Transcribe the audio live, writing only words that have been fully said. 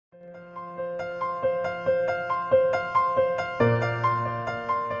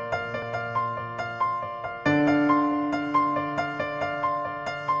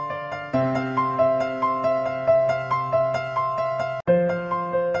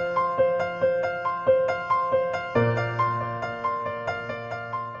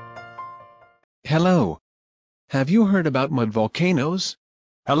Hello. Have you heard about mud volcanoes?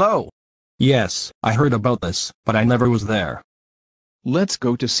 Hello. Yes, I heard about this, but I never was there. Let's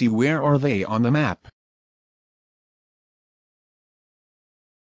go to see where are they on the map.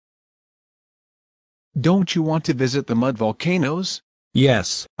 Don't you want to visit the mud volcanoes?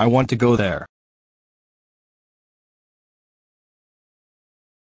 Yes, I want to go there.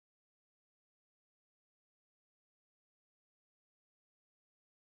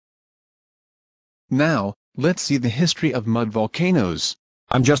 Now, let's see the history of mud volcanoes.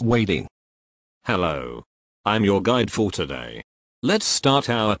 I'm just waiting. Hello. I'm your guide for today. Let's start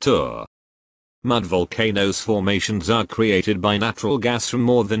our tour. Mud volcanoes formations are created by natural gas from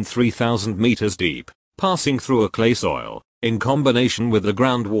more than 3,000 meters deep, passing through a clay soil, in combination with the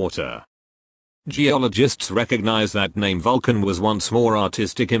groundwater. Geologists recognize that name Vulcan was once more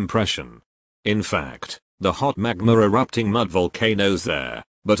artistic impression. In fact, the hot magma erupting mud volcanoes there,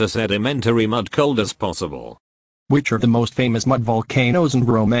 but a sedimentary mud cold as possible. Which are the most famous mud volcanoes in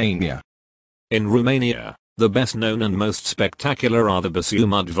Romania? In Romania, the best known and most spectacular are the Buzău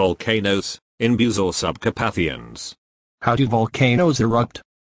mud volcanoes, in Buzău subcarpathians. How do volcanoes erupt?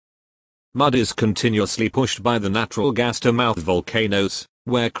 Mud is continuously pushed by the natural gas to mouth volcanoes,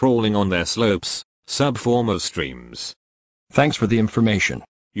 where crawling on their slopes, sub-form of streams. Thanks for the information.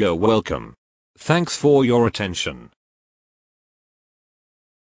 You're welcome. Thanks for your attention.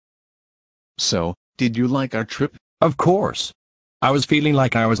 So, did you like our trip? Of course. I was feeling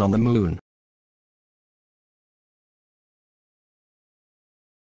like I was on the moon.